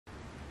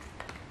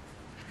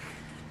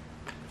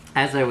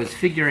as I was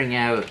figuring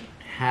out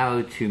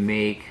how to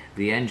make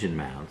the engine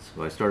mounts,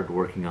 well, I started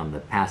working on the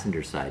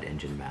passenger side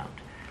engine mount.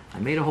 I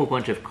made a whole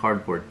bunch of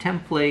cardboard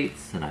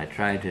templates, and I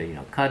tried to,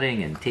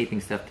 cutting and taping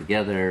stuff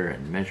together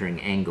and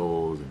measuring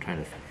angles and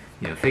trying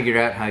to,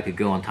 figure out how I could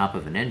go on top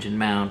of an engine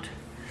mount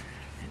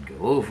and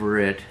go over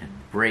it and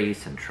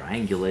brace and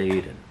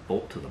triangulate and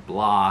bolt to the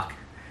block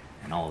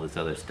and all this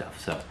other stuff.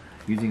 So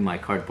using my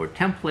cardboard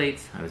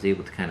templates, I was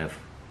able to kind of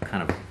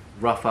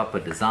rough up a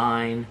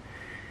design,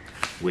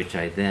 which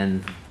I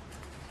then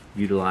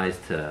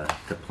utilized to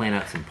plan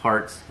out some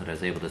parts that I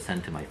was able to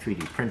send to my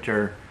 3D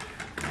printer.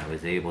 And I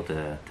was able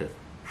to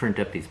print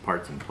up these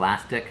parts in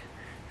plastic,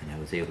 and I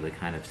was able to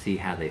kind of see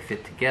how they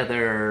fit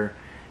together,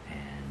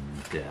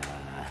 and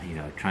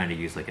trying to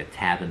use like a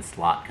tab and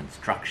slot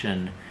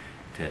construction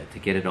to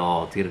get it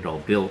all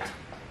built,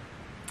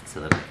 so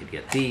that I could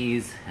get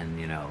these, and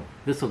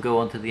this will go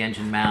onto the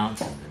engine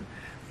mounts and then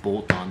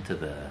bolt onto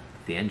the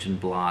engine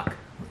block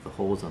with the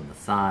holes on the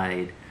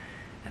side.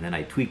 And then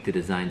I tweaked the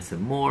design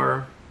some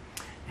more,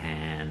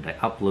 and I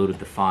uploaded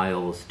the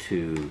files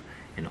to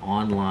an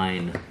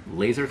online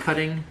laser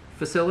cutting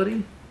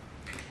facility.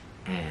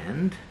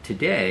 And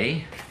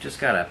today just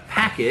got a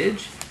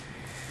package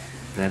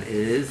that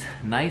is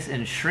nice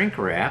and shrink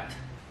wrapped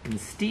in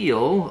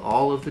steel,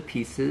 all of the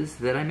pieces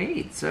that I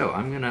made. So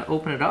I'm gonna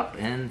open it up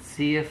and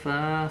see if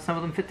some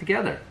of them fit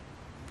together.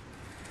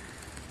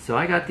 So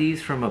I got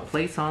these from a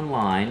place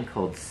online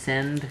called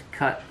Send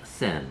Cut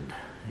Send.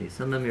 You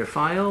send them your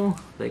file,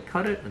 they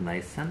cut it, and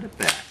they send it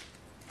back.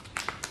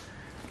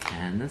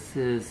 And this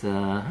is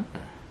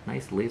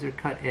nice laser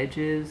cut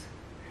edges.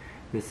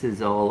 This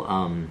is all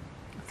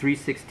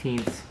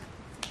 3/16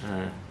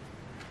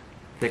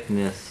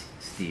 thickness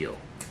steel.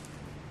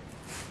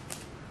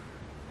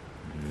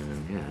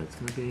 And yeah, it's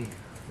going to be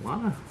a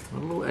lot of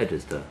little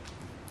edges to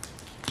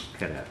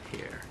cut out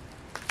here.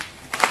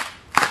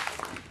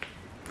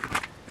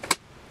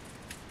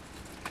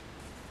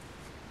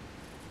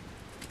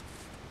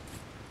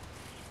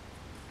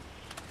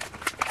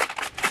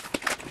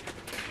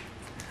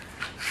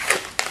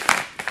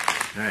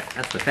 Alright,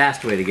 that's the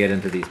fast way to get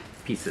into these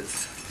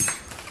pieces.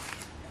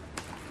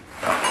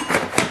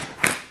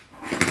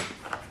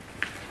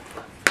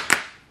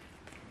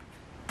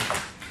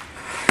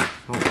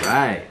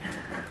 Alright.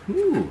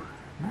 Ooh,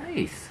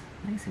 nice.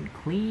 Nice and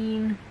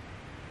clean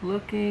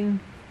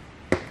looking.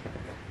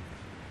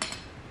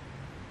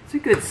 It's a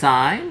good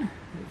sign.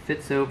 It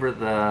fits over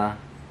the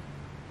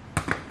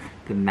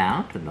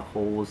mount and the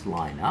holes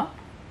line up.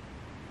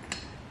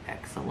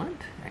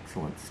 Excellent.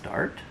 Excellent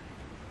start.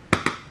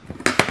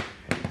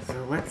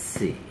 So let's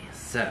see.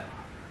 So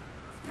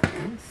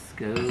this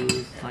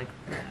goes like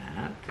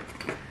that.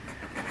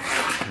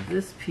 Now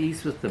this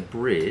piece with the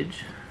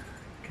bridge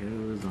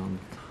goes on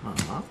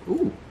top.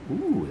 Ooh,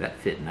 ooh, that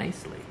fit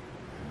nicely.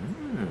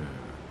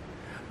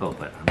 Oh,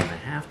 but I'm gonna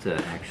have to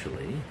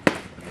actually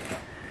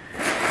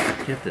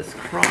get this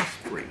cross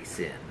brace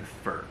in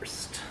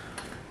first.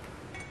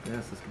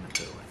 This is gonna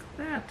go like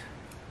that.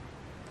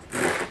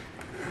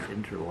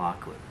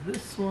 Interlock with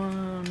this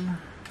one.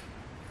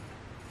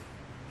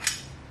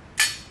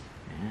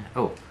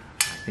 Oh,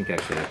 I think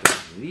actually I have to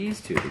put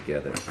these two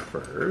together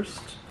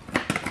first.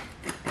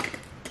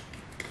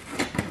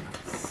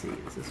 Let's see,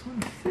 does this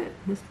one fit?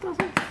 This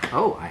doesn't.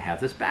 Oh, I have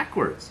this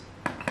backwards.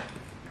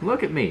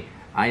 Look at me.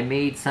 I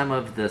made some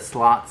of the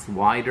slots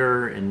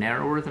wider and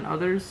narrower than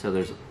others, so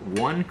there's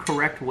one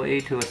correct way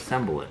to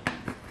assemble it.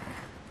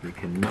 You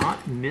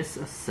cannot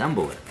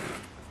misassemble it.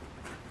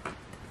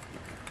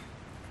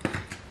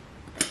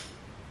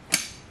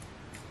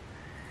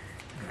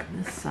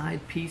 And this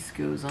side piece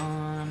goes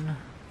on.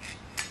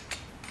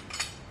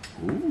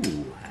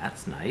 Ooh,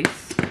 that's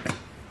nice. And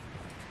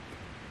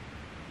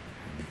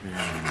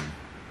then,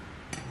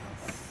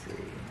 let's see,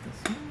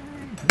 this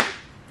way,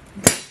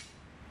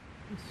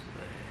 this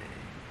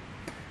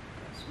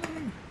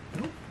way,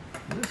 nope,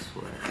 this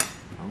way.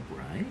 All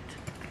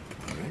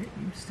right,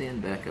 you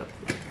stand back up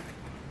there.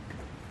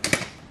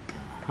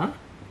 Uh-huh.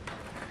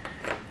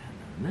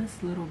 And then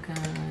this little guy,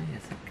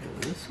 does it go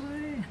this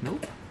way?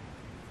 Nope,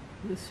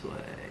 this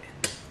way.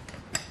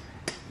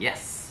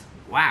 Yes,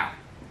 wow.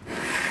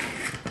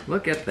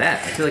 Look at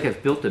that. I feel like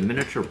I've built a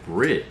miniature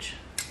bridge.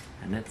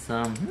 And it's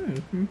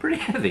pretty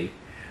heavy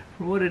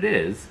for what it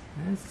is.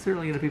 It's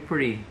certainly going to be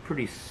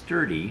pretty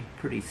sturdy,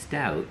 pretty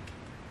stout.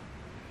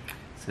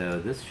 So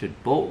this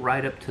should bolt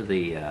right up to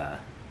the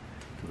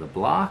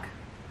block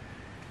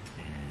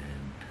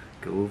and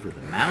go over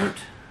the mount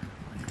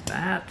like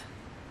that.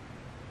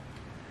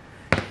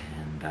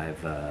 And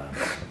I've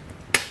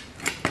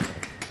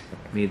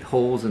made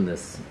holes in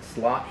this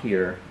slot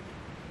here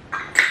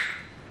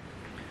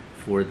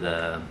for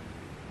the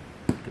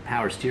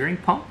power steering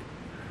pump.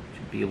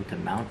 Should be able to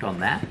mount on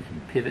that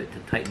and pivot to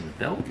tighten the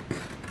belt.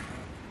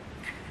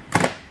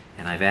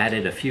 And I've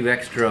added a few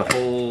extra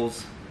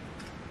holes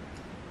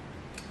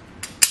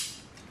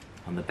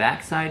on the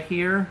back side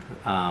here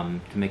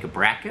to make a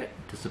bracket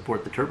to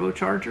support the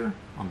turbocharger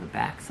on the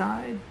back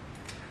side.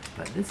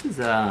 But this is,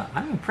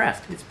 I'm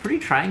impressed. It's pretty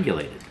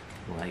triangulated.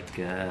 Like,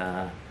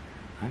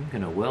 I'm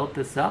gonna weld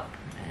this up,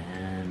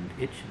 and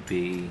it should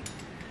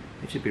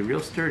be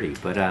real sturdy.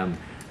 But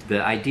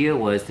the idea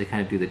was to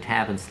kind of do the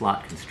tab and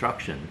slot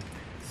construction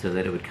so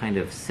that it would kind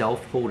of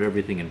self-hold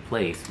everything in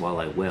place while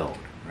I weld,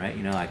 right?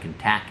 You know, I can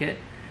tack it,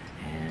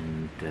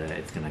 and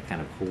it's gonna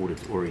kind of hold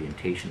its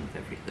orientation with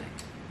everything.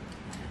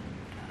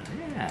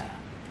 And yeah,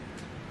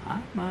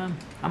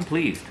 I'm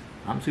pleased.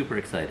 I'm super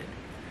excited.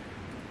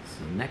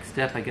 So next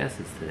step, I guess,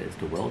 is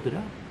to weld it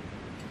up.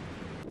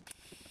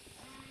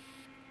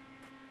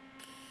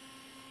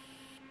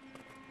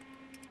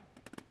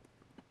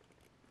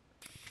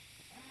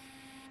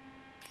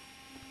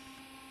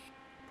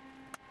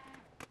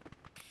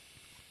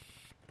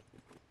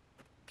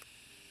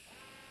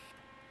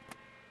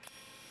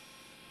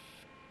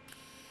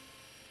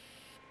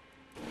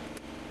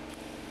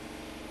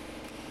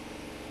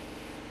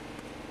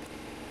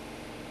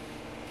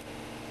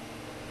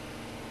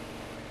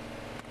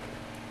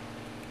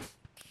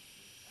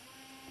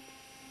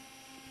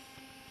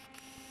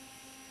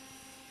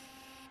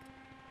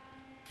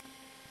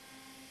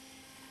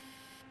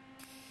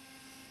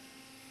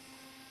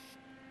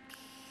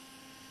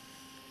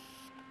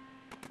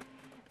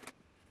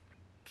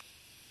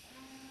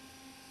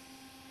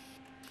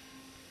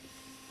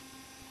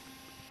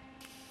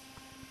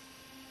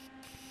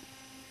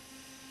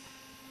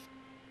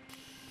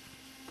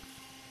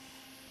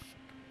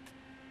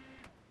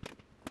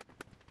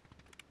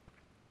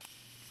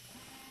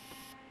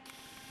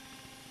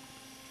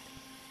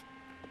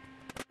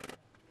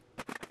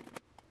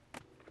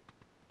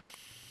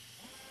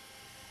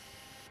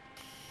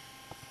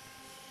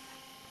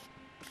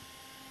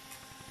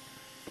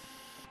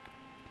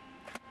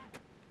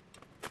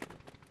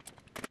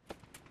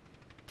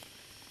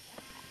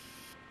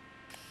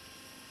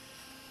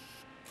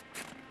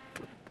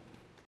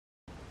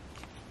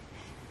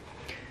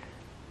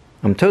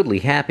 I'm totally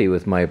happy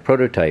with my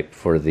prototype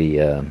for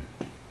the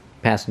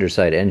passenger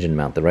side engine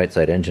mount, the right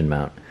side engine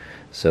mount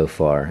so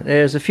far.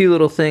 There's a few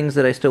little things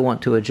that I still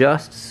want to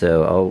adjust,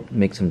 so I'll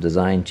make some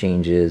design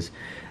changes.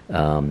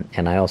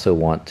 And I also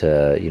want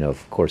to, you know,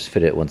 of course,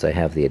 fit it once I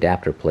have the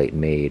adapter plate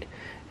made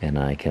and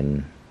I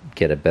can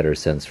get a better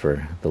sense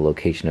for the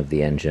location of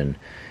the engine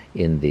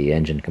in the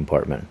engine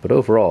compartment. But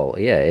overall,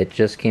 yeah, it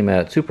just came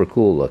out super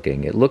cool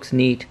looking. It looks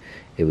neat.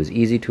 It was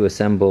easy to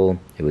assemble.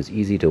 It was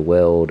easy to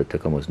weld. It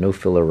took almost no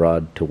filler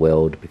rod to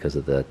weld because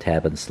of the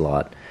tab and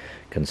slot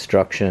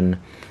construction.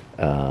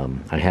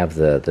 I have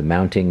the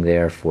mounting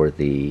there for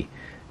the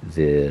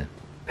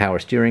power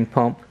steering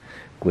pump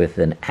with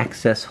an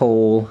access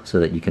hole so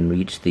that you can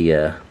reach the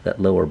that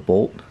lower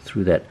bolt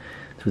through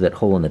that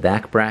hole in the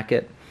back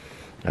bracket.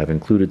 I've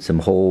included some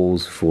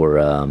holes for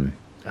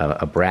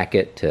a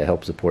bracket to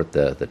help support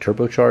the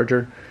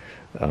turbocharger,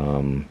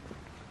 and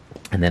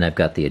then I've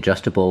got the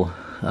adjustable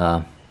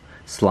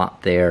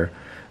slot there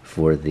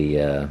for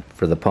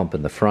the pump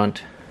in the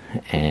front,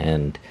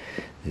 and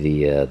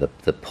the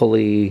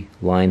pulley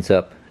lines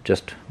up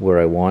just where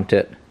I want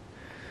it.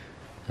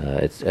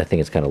 I think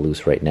it's kind of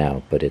loose right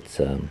now, but it's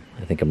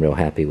I think I'm real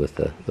happy with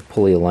the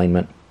pulley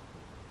alignment.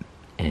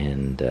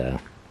 And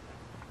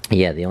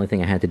yeah, the only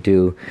thing I had to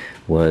do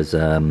was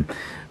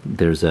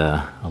there's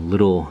a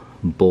little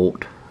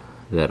bolt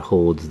that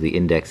holds the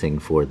indexing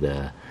for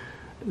the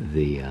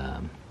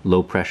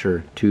low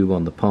pressure tube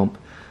on the pump.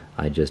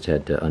 I just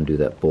had to undo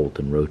that bolt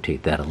and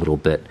rotate that a little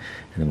bit,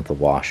 and then with the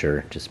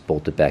washer just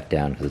bolt it back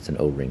down because it's an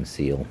O-ring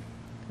seal.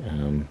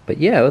 But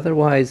yeah,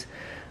 otherwise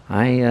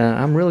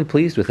I'm really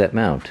pleased with that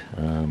mount.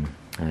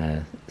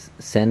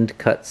 Send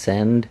Cut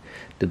Send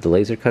did the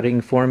laser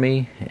cutting for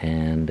me,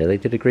 and they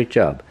did a great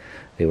job.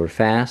 They were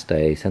fast.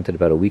 I sent it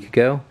about a week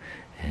ago,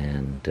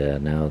 and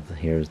now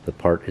here's the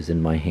part is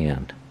in my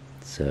hand.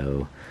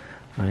 So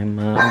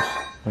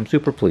I'm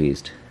super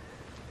pleased.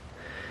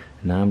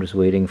 Now I'm just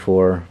waiting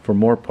for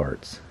more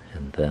parts,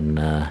 and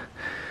then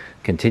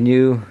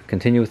continue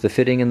with the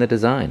fitting and the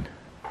design.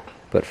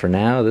 But for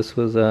now, this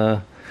was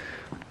a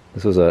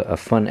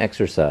fun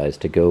exercise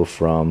to go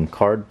from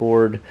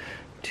cardboard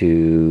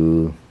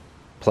to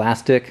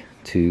plastic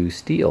to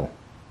steel.